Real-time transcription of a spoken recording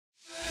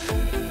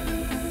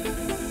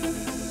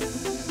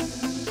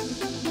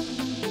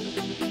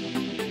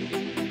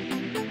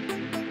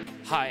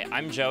Hi,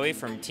 I'm Joey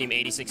from Team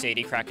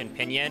 8680 Kraken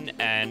Pinion,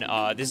 and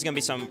this is going to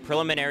be some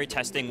preliminary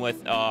testing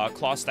with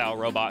claw-style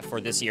robot for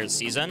this year's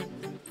season.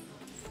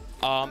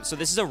 So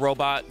this is a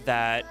robot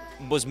that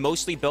was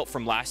mostly built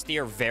from last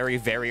year, very,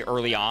 very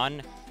early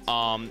on.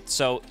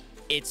 So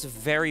it's a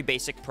very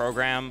basic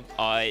program.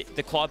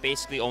 The claw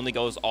basically only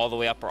goes all the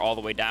way up or all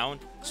the way down,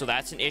 so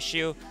that's an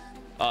issue.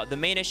 The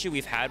main issue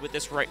we've had with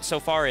this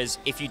so far is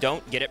if you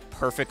don't get it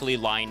perfectly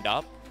lined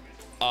up,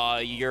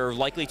 you're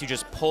likely to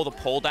just pull the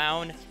pole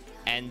down,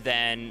 and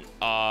then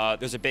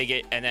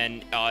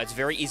it's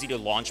very easy to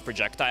launch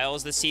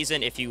projectiles this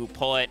season if you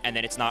pull it and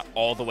then it's not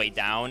all the way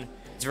down.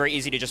 It's very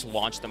easy to just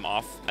launch them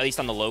off, at least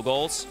on the low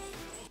goals.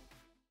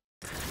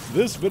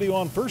 This video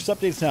on First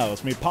Updates Now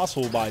is made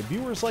possible by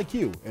viewers like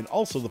you and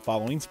also the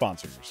following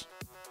sponsors.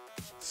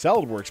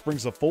 SolidWorks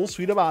brings a full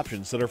suite of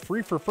options that are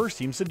free for first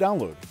teams to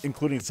download,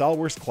 including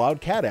SolidWorks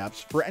Cloud CAD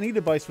apps for any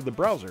device with a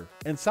browser,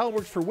 and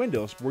SolidWorks for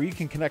Windows, where you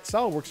can connect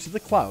SolidWorks to the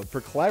cloud for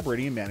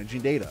collaborating and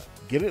managing data.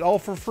 Get it all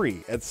for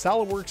free at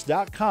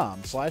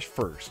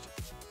solidworks.com/first.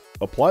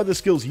 Apply the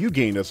skills you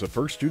gained as a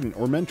first student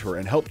or mentor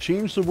and help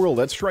change the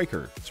world at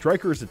Stryker.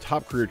 Stryker is a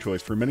top career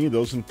choice for many of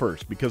those in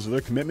FIRST because of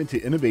their commitment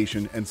to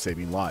innovation and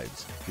saving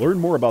lives. Learn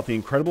more about the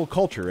incredible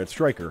culture at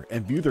Stryker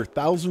and view their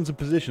thousands of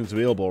positions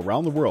available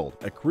around the world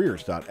at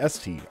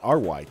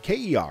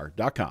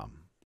careers.stryker.com.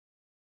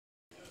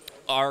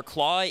 Our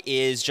claw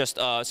is just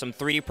some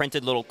 3D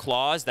printed little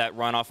claws that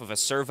run off of a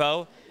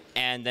servo,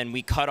 and then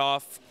we cut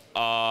off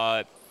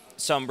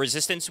some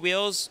resistance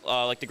wheels,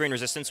 like the green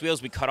resistance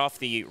wheels. We cut off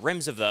the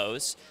rims of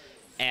those,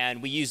 and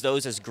we use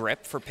those as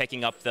grip for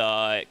picking up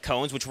the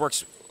cones, which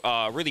works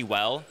really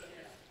well.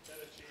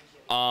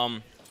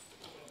 What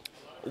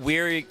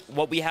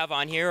we have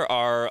on here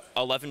are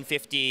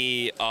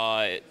 1150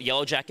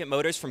 Yellow Jacket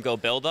motors from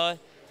GoBuilda,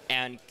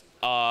 and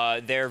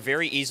they're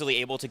very easily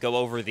able to go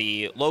over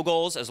the low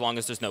goals as long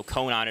as there's no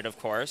cone on it, of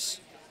course.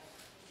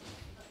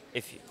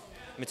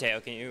 Mateo,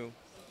 can you?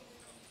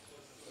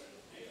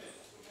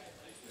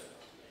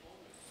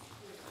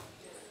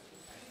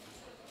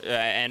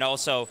 And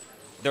also,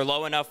 they're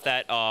low enough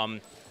that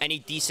any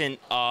decent,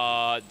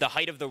 the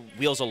height of the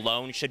wheels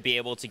alone should be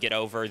able to get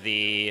over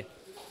the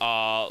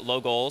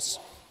low goals.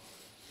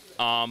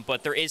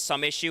 But there is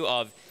some issue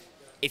of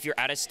if you're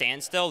at a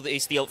standstill, at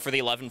least for the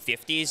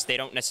 1150s, they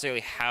don't necessarily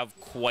have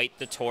quite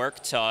the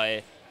torque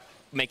to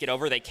make it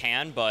over. They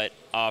can, but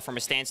from a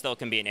standstill, it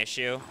can be an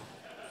issue.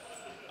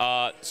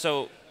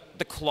 So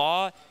the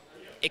claw,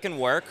 it can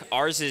work.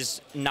 Ours is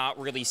not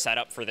really set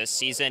up for this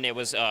season. It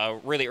was a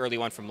really early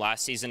one from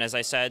last season, as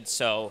I said.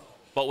 So,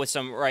 but with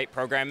some right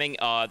programming,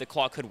 the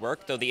claw could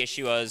work, though the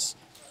issue is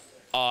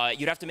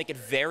you'd have to make it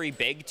very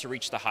big to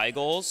reach the high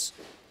goals,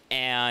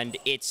 and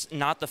it's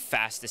not the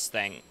fastest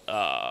thing.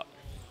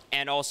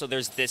 And also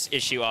there's this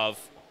issue of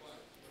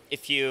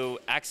if you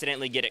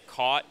accidentally get it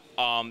caught,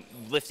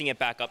 lifting it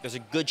back up, there's a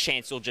good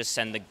chance you'll just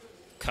send the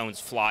cones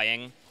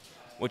flying,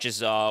 which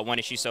is one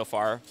issue so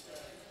far.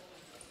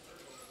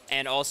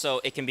 And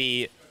also, it can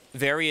be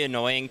very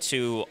annoying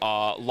to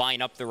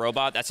line up the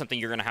robot. That's something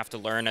you're going to have to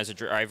learn as a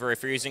driver.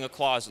 If you're using a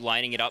claw, is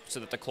lining it up so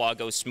that the claw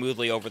goes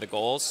smoothly over the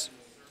goals.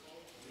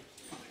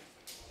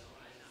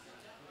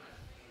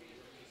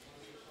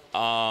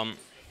 Other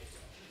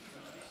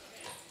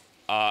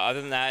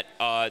than that,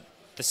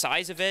 the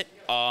size of it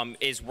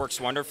works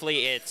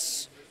wonderfully.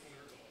 It's,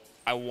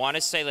 I want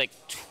to say, like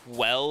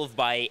 12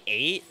 by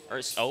 8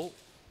 or so.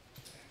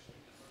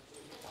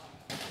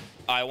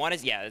 I want to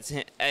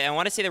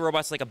say the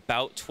robot's like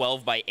about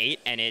 12 by 8,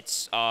 and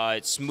it's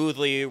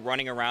smoothly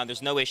running around.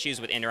 There's no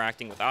issues with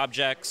interacting with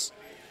objects.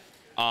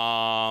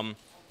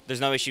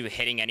 There's no issue with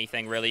hitting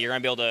anything, really. You're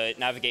going to be able to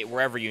navigate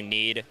wherever you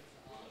need.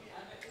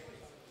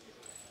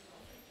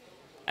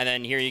 And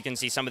then here you can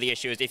see some of the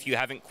issues. If you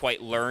haven't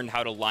quite learned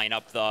how to line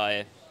up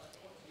the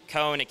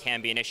cone, it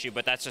can be an issue,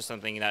 but that's just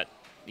something that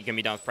can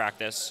be done with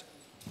practice.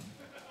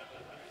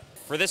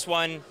 For this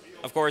one,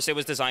 of course, it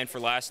was designed for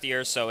last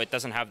year, so it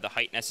doesn't have the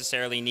height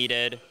necessarily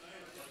needed.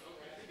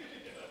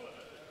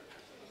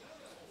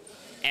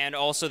 And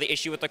also the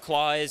issue with the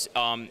claw is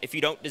if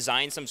you don't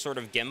design some sort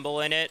of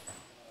gimbal in it,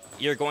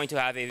 you're going to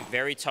have a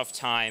very tough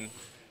time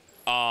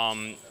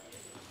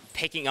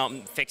picking up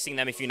and fixing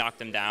them if you knock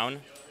them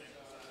down.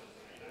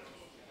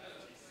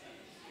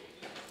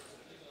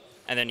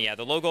 And then, yeah,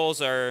 the low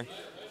goals are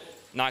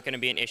not going to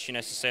be an issue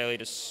necessarily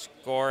to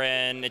score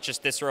in. It's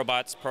just this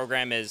robot's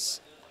program is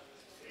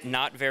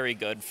not very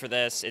good for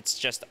this. It's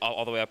just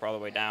all the way up or all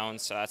the way down,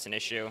 so that's an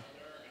issue.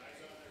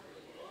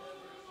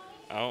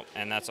 Oh,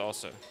 and that's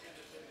also.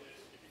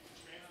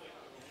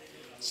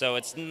 So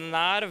it's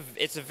not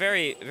it's a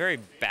very, very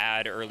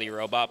bad early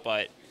robot,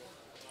 but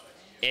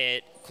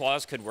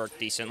claws could work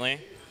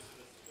decently.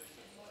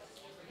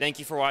 Thank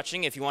you for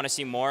watching. If you want to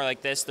see more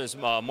like this, there's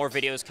more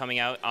videos coming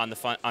out on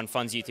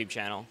Fun's YouTube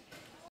channel.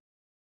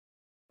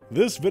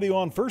 This video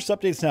on First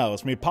Updates Now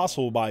is made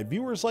possible by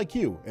viewers like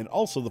you and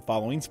also the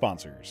following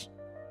sponsors.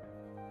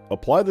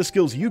 Apply the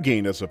skills you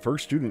gained as a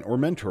first student or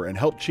mentor and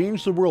help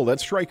change the world at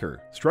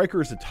Stryker. Stryker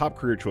is the top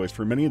career choice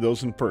for many of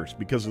those in FIRST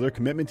because of their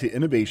commitment to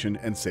innovation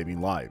and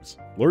saving lives.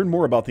 Learn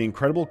more about the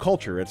incredible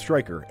culture at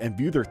Stryker and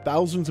view their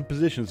thousands of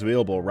positions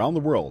available around the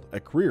world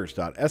at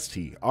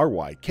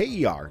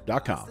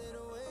careers.stryker.com.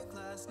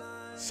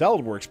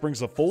 SolidWorks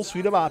brings a full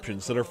suite of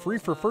options that are free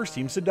for FIRST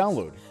teams to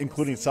download,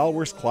 including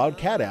SolidWorks Cloud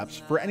CAD apps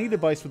for any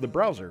device with a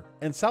browser,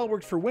 and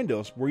SolidWorks for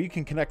Windows, where you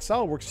can connect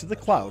SolidWorks to the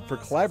cloud for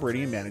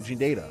collaborating and managing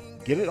data.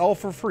 Get it all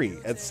for free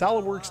at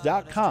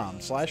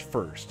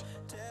solidworks.com/first.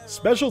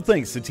 Special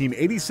thanks to Team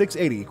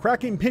 8680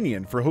 Kraken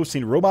Pinion for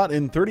hosting Robot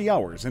in 30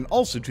 Hours, and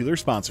also to their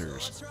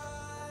sponsors.